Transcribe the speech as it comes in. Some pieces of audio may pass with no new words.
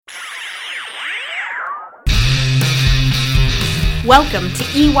Welcome to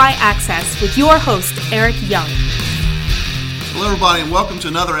EY Access with your host, Eric Young. Hello, everybody, and welcome to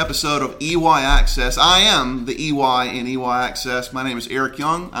another episode of EY Access. I am the EY in EY Access. My name is Eric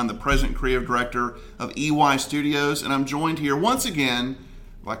Young. I'm the President and Creative Director of EY Studios, and I'm joined here once again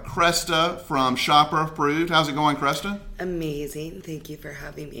by Cresta from Shopper Approved. How's it going, Cresta? Amazing. Thank you for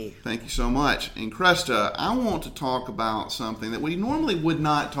having me. Thank you so much. And Cresta, I want to talk about something that we normally would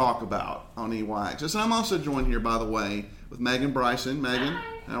not talk about on EY Access. And I'm also joined here, by the way, with Megan Bryson. Megan, hi.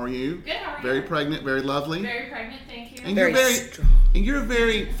 How are you? Good, how are you? Very pregnant, very lovely. Very pregnant, thank you. And Very you're strong. And you're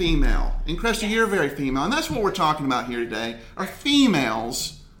very female. And Cresta, you're very female. And that's what we're talking about here today, are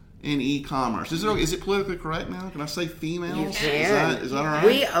females in e-commerce. Is it politically correct now? Can I say females? You can. Is that all right?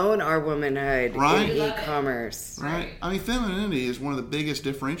 We own our womanhood Right. in e-commerce. Right. I mean, femininity is one of the biggest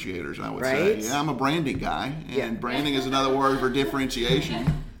differentiators, I would Right? say. Yeah, I'm a branding guy, and Yeah. branding is another word for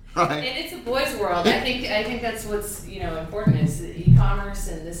differentiation. Right. And it's a boys' world. I think that's what's important is that e-commerce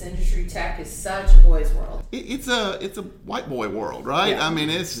and this industry tech is such a boys' world. It's a white boy world, right? Yeah. I mean,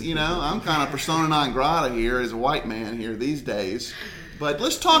 it's I'm kind of persona non grata here as a white man here these days. But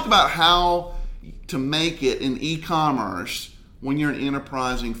let's talk about how to make it in e-commerce when you're an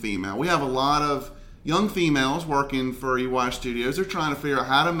enterprising female. We have a lot of young females working for EY Studios. They're trying to figure out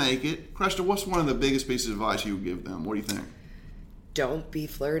how to make it. Cresta, what's one of the biggest pieces of advice you would give them? What do you think? Don't be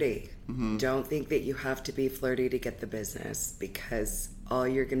flirty. Mm-hmm. Don't think that you have to be flirty to get the business, because all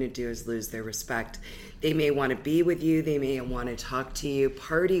you're going to do is lose their respect. They may want to be with you. They may want to talk to you,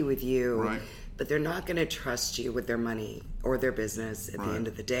 party with you. Right. But they're not going to trust you with their money or their business at the end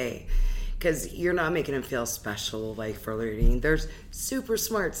of the day, because you're not making them feel special like flirting. They're super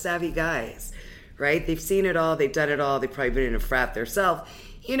smart, savvy guys, right? They've seen it all. They've done it all. They've probably been in a frat themselves.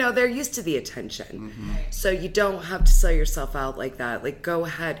 They're used to the attention. Mm-hmm. So you don't have to sell yourself out like that. Like, go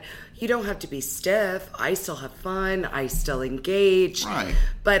ahead. You don't have to be stiff. I still have fun. I still engage. Right.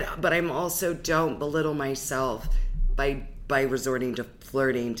 But I'm also don't belittle myself by resorting to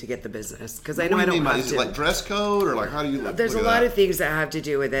flirting to get the business, because I know I don't have to. Is it like dress code, or like how do you look? There's look a at lot that? of things that have to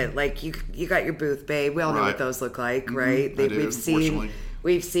do with it. Like you got your booth, babe. We all know Right. what those look like, Mhm. right? I do, unfortunately.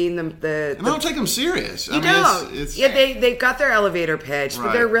 We've seen them. And I don't take them serious. You don't. They've got their elevator pitch, but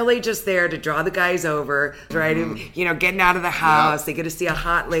Right. they're really just there to draw the guys over, right? Mm-hmm. And getting out of the house, they get to see a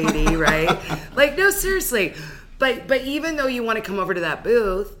hot lady, right? Like, no, seriously. But even though you want to come over to that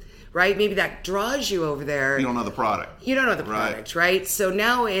booth, right? Maybe that draws you over there. You don't know the product. You don't know the Right. product, right? So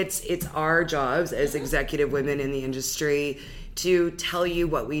now it's our jobs as executive women in the industry to tell you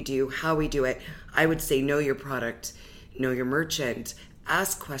what we do, how we do it. I would say know your product, know your merchant,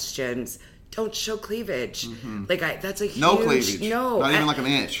 ask questions. Don't show cleavage. That's a huge No cleavage. No, Not even like an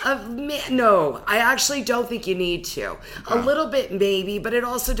inch. No, I actually don't think you need to. A little bit maybe, but it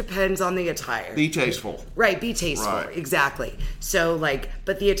also depends on the attire. Be tasteful. Right, be tasteful. Right. Exactly. So,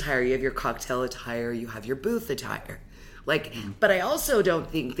 but the attire, you have your cocktail attire, you have your booth attire. But I also don't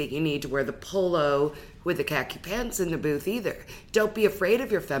think that you need to wear the polo with the khaki pants in the booth either. Don't be afraid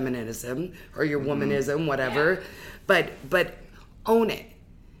of your feminism or your womanism, whatever. But own it,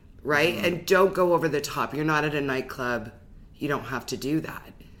 right? And don't go over the top. You're not at a nightclub. You don't have to do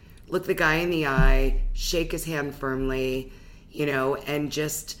that. Look the guy in the eye, shake his hand firmly, and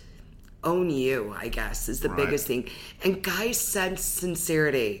just own you, I guess, is the Right. biggest thing. And guys sense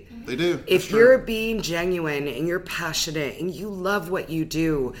sincerity. They do. If That's true. you're being genuine and you're passionate and you love what you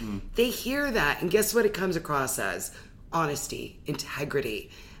do, they hear that. And guess what it comes across as? Honesty, integrity.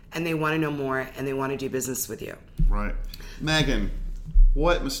 And they want to know more and they want to do business with you. Right. Megan,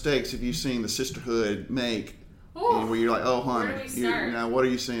 what mistakes have you seen the sisterhood make where you're like, oh, honey, Where do we start? what are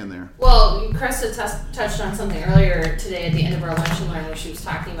you seeing there? Well, Cresta touched on something earlier today at the end of our lunch and learn where she was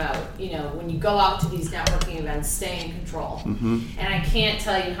talking about, when you go out to these networking events, stay in control. Mm-hmm. And I can't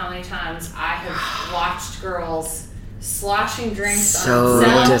tell you how many times I have watched girls sloshing drinks So on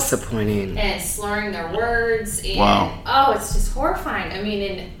themselves disappointing. and slurring their words. And, Wow. it's just horrifying. I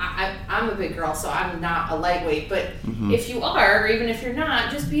mean, and I'm a big girl, so I'm not a lightweight. But if you are, or even if you're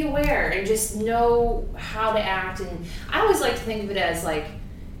not, just be aware and just know how to act. And I always like to think of it as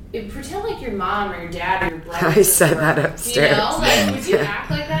pretend like your mom or your dad or your brother. I said that upstairs. Would you act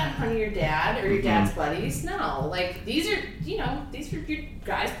like that in front of your dad or your dad's buddies? No. These are your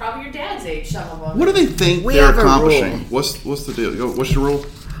guys, probably your dad's age, some of them. What do they think We they're have a accomplishing? rule. What's the deal? What's your rule?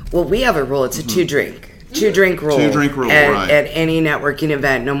 Well, we have a rule. It's a two-drink rule. Two-drink rule, at, right. At any networking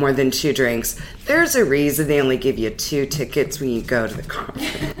event, no more than 2 drinks. There's a reason they only give you 2 tickets when you go to the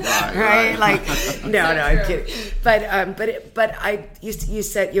conference. Right? No, I'm kidding.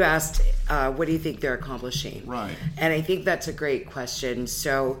 You asked, what do you think they're accomplishing? Right. And I think that's a great question.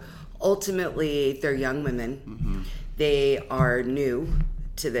 So ultimately, they're young women. They are new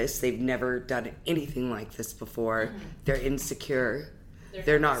to this. They've never done anything like this before. They're insecure.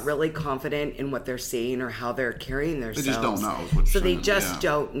 They're not really confident in what they're saying or how they're carrying themselves. They just don't know. Is what So you're they saying. just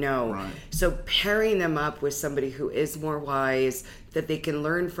don't know. Right. So pairing them up with somebody who is more wise, that they can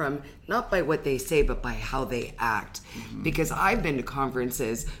learn from, not by what they say, but by how they act. Because I've been to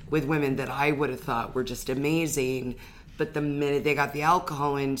conferences with women that I would have thought were just amazing, but the minute they got the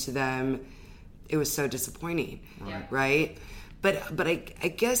alcohol into them, it was so disappointing. Right? But I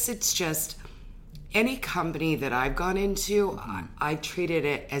guess it's just, any company that I've gone into, I treated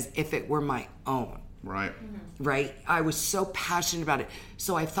it as if it were my own. Right. Right? I was so passionate about it.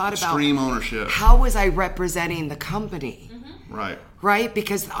 So I thought about Extreme ownership. how was I representing the company? Right. Right?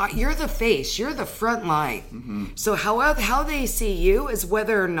 Because you're the face, you're the front line. So how they see you is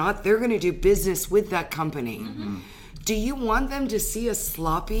whether or not they're going to do business with that company. Do you want them to see a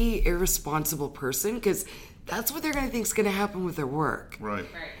sloppy, irresponsible person? Because that's what they're going to think is going to happen with their work. Right.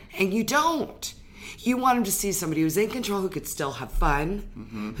 And you don't. You want them to see somebody who's in control, who could still have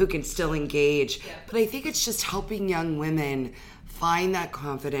fun, who can still engage. But I think it's just helping young women find that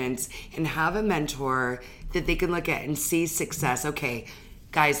confidence and have a mentor that they can look at and see success. Okay,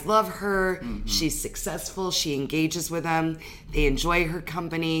 guys love her. She's successful. She engages with them. They enjoy her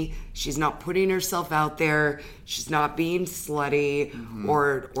company. She's not putting herself out there. She's not being slutty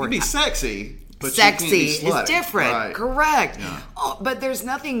or You'd be sexy. But sexy you can't be slutty. is different. Right. Correct. Yeah. Oh, but there's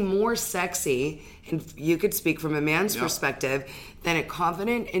nothing more sexy, and you could speak from a man's perspective, than a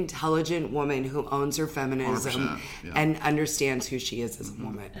confident, intelligent woman who owns her feminism 100%, and understands who she is as a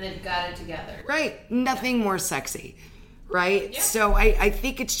woman. And they've got it together. Right. Nothing more sexy. Right? So I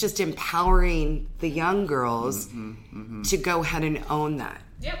think it's just empowering the young girls to go ahead and own that.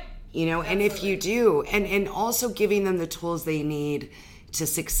 Yep. You know, and if you do, and also giving them the tools they need to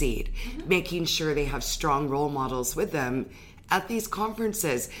succeed, making sure they have strong role models with them at these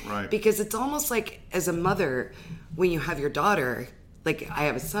conferences. Right. Because it's almost like, as a mother, when you have your daughter, like I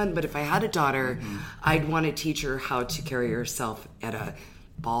have a son, but if I had a daughter, I'd want to teach her how to carry herself at a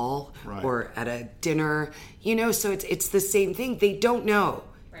ball or at a dinner, you know, so it's the same thing. They don't know.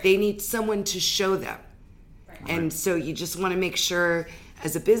 They need someone to show them. And so you just want to make sure,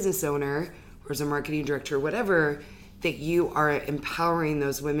 as a business owner or as a marketing director or whatever, that you are empowering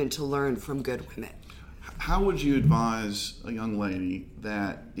those women to learn from good women. How would you advise a young lady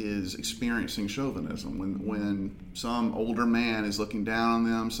that is experiencing chauvinism when some older man is looking down on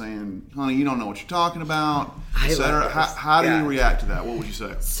them, saying, "Honey, you don't know what you're talking about," etc.? How do you react to that? What would you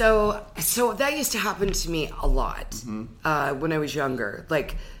say? So that used to happen to me a lot when I was younger.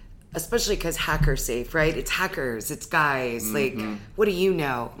 Like, especially because Hackers Safe, right? It's hackers, it's guys. Like, what do you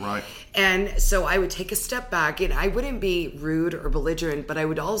know? Right. And so I would take a step back, and I wouldn't be rude or belligerent, but I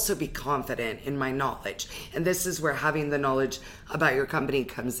would also be confident in my knowledge. And this is where having the knowledge about your company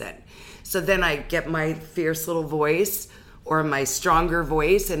comes in. So then I get my fierce little voice or my stronger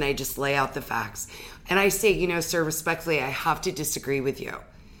voice, and I just lay out the facts. And I say, you know, sir, respectfully, I have to disagree with you.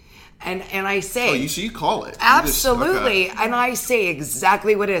 And I say... So you call it. Absolutely. And I say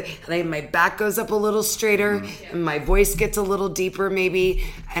exactly what it is. And my back goes up a little straighter, and my voice gets a little deeper maybe,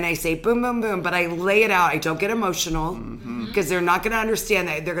 and I say boom, boom, boom, but I lay it out. I don't get emotional, because they're not going to understand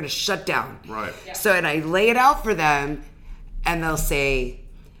that. They're going to shut down. Right. Yeah. So, and I lay it out for them, and they'll say,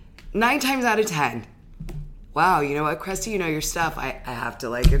 9 times out of 10, wow, you know what, Cresty, you know your stuff. I have to,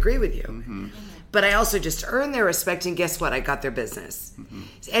 like, agree with you. But I also just earned their respect, and guess what? I got their business.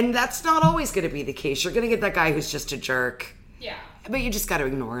 And that's not always going to be the case. You're going to get that guy who's just a jerk. Yeah. But you just got to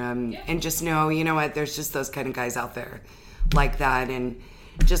ignore him and just know, you know what? There's just those kind of guys out there like that, and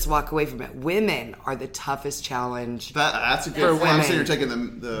just walk away from it. Women are the toughest challenge. That's a For good point. I'm women. saying you're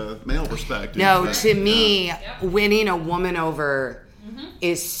taking the male perspective. No, But, to me, winning a woman over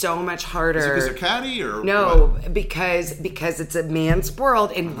is so much harder. Is it because they're catty or No, what? because it's a man's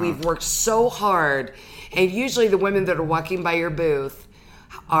world, and we've worked so hard. And usually the women that are walking by your booth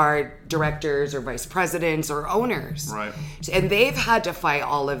are directors or vice presidents or owners. Right. And they've had to fight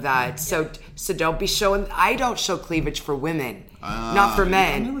all of that. So don't be showing... I don't show cleavage for women. Not for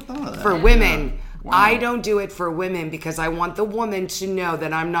men. I never thought of that. For women. Yeah. Wow. I don't do it for women because I want the woman to know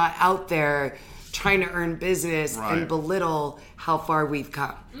that I'm not out there trying to earn business and belittle how far we've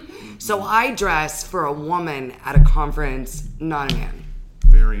come. So I dress for a woman at a conference, not a man.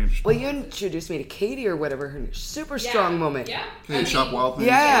 Very interesting. Well, you introduced me to Katie or whatever her name. Super strong woman. Yeah. Can you shop wild things?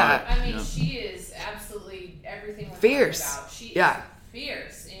 Yeah. I mean, Yeah. she is absolutely everything we're Fierce. talking about. She Yeah. is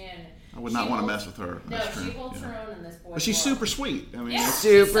fierce, and I would not she want to holds- mess with her. No, That's true. she holds Yeah. her own in this board. But she's super sweet. I mean, Yeah, it's-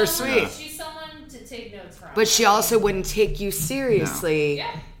 Super she's someone- sweet. She's someone to take notes from. But she also wouldn't take you seriously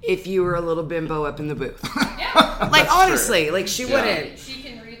Yeah. if you were a little bimbo up in the booth. Yeah. Like, honestly, like, she wouldn't. She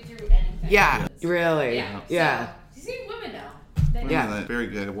can read through anything. Yeah, really. Yeah. So, see, women know. They know. Yeah. Very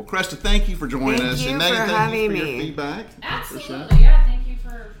good. Well, Cresta, thank you for joining Thank us. you And Megan, for thank you having for your me. feedback. Absolutely. Yeah. Thank you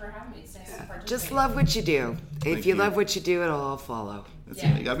for having me. It's nice to participate. Just love what you do. Thank If you you. love what you do, it'll all follow. That's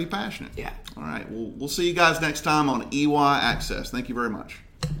Yeah. it. You got to be passionate. Yeah. All right. We'll see you guys next time on EY Access. Thank you very much.